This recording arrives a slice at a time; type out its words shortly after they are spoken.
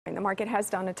The market has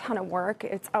done a ton of work.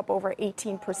 It's up over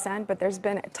 18%, but there's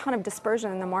been a ton of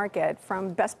dispersion in the market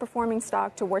from best performing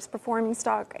stock to worst performing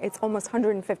stock. It's almost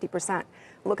 150%.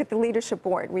 Look at the leadership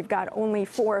board. We've got only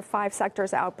 4 or 5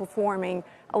 sectors outperforming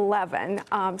 11.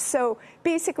 So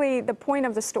basically, the point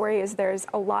of the story is there's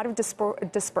a lot of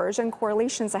dispersion.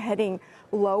 Correlations are heading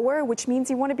lower, which means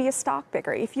you want to be a stock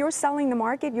picker. If you're selling the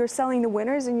market, you're selling the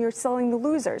winners and you're selling the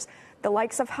losers. The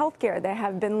likes of healthcare, they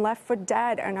have been left for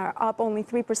dead and are up only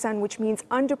 3%, which means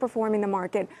underperforming the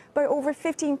market by over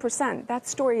 15%. That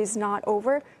story is not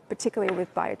over, particularly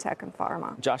with biotech and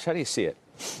pharma. Josh, how do you see it?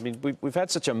 I mean, we've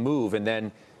had such a move, and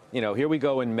then, here we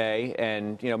go in May,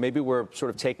 and, maybe we're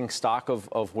sort of taking stock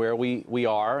of where we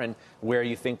are and where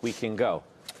you think we can go.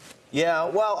 Yeah,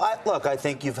 well, I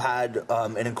think you've had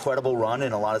an incredible run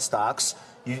in a lot of stocks.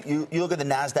 You look at the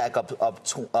NASDAQ up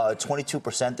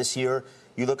 22% this year.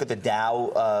 You look at the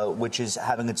Dow, which is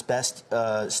having its best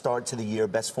start to the year,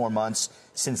 best 4 months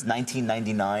since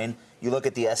 1999. You look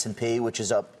at the S&P, which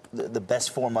is up the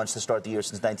best 4 months to start the year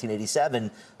since 1987.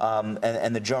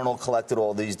 And the Journal collected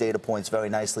all these data points very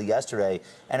nicely yesterday.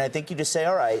 And I think you just say,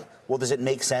 all right, well, does it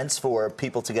make sense for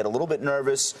people to get a little bit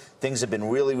nervous? Things have been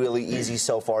really, really easy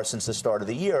so far since the start of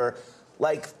the year.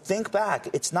 Like, think back.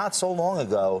 It's not so long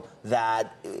ago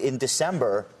that in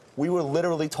December, we were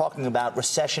literally talking about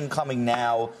recession coming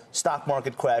now, stock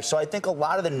market crash. So I think a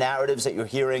lot of the narratives that you're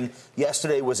hearing,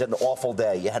 yesterday was an awful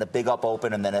day. You had a big up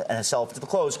open and then a sell to the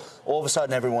close. All of a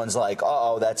sudden, everyone's like,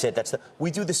 uh-oh, that's it.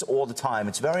 We do this all the time.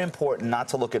 It's very important not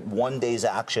to look at one day's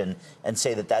action and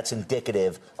say that that's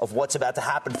indicative of what's about to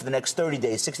happen for the next 30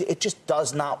 days, 60. It just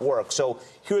does not work. So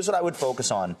here's what I would focus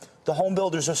on. The home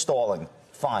builders are stalling.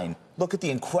 Fine. Look at the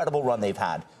incredible run they've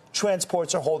had.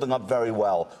 Transports are holding up very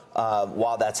well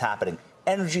while that's happening.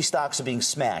 Energy stocks are being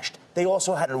smashed. They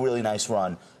also had a really nice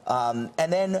run.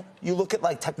 And then you look at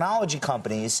like technology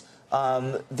companies,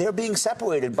 they're being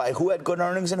separated by who had good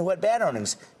earnings and who had bad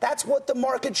earnings. That's what the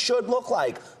market should look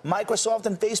like. Microsoft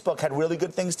and Facebook had really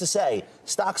good things to say.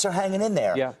 Stocks are hanging in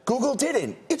there. Yeah. Google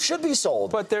didn't. It should be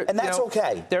sold. But and that's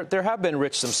okay. There have been,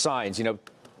 Rich, some signs.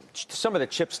 Some of the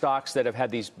chip stocks that have had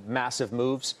these massive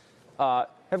moves have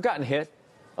gotten hit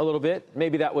a little bit.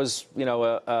 Maybe that was,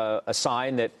 a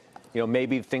sign that,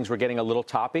 maybe things were getting a little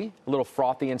toppy, a little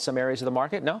frothy in some areas of the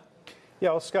market. No?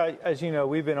 Yeah, well, Scott, as you know,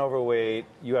 we've been overweight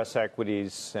U.S.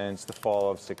 equities since the fall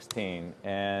of 2016,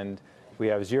 and we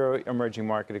have 0 emerging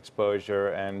market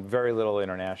exposure and very little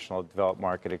international developed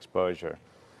market exposure.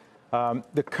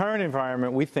 The current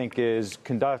environment, we think, is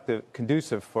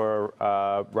conducive for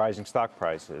rising stock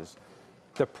prices.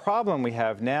 The problem we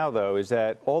have now, though, is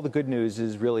that all the good news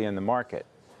is really in the market.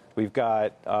 We've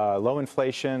got low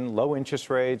inflation, low interest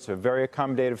rates, a very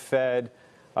accommodative Fed.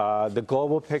 The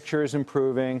global picture is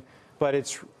improving, but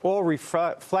it's all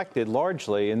reflected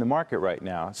largely in the market right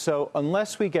now. So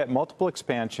unless we get multiple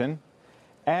expansion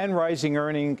and rising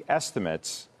earning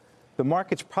estimates, the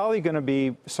market's probably going to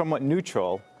be somewhat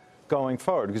neutral going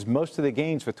forward, because most of the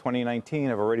gains for 2019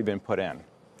 have already been put in.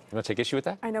 You want to take issue with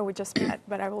that? I know we just met,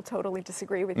 but I will totally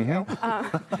disagree with you.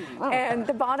 And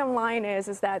the bottom line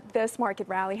is that this market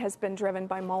rally has been driven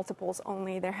by multiples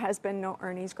only. There has been no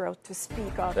earnings growth to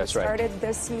speak of. That's right. It started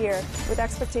this year with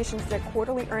expectations that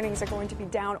quarterly earnings are going to be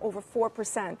down over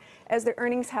 4%. As the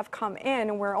earnings have come in,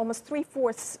 and we're almost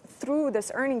 3/4 through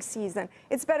this earnings season,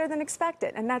 it's better than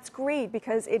expected. And that's great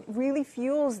because it really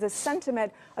fuels the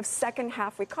sentiment of second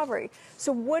half recovery.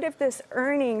 So what if this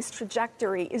earnings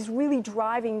trajectory is really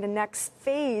driving the next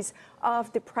phase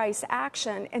of the price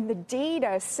action, and the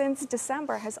data since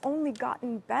December has only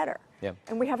gotten better. Yeah.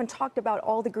 And we haven't talked about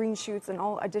all the green shoots and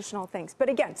all additional things. But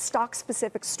again,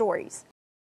 stock-specific stories.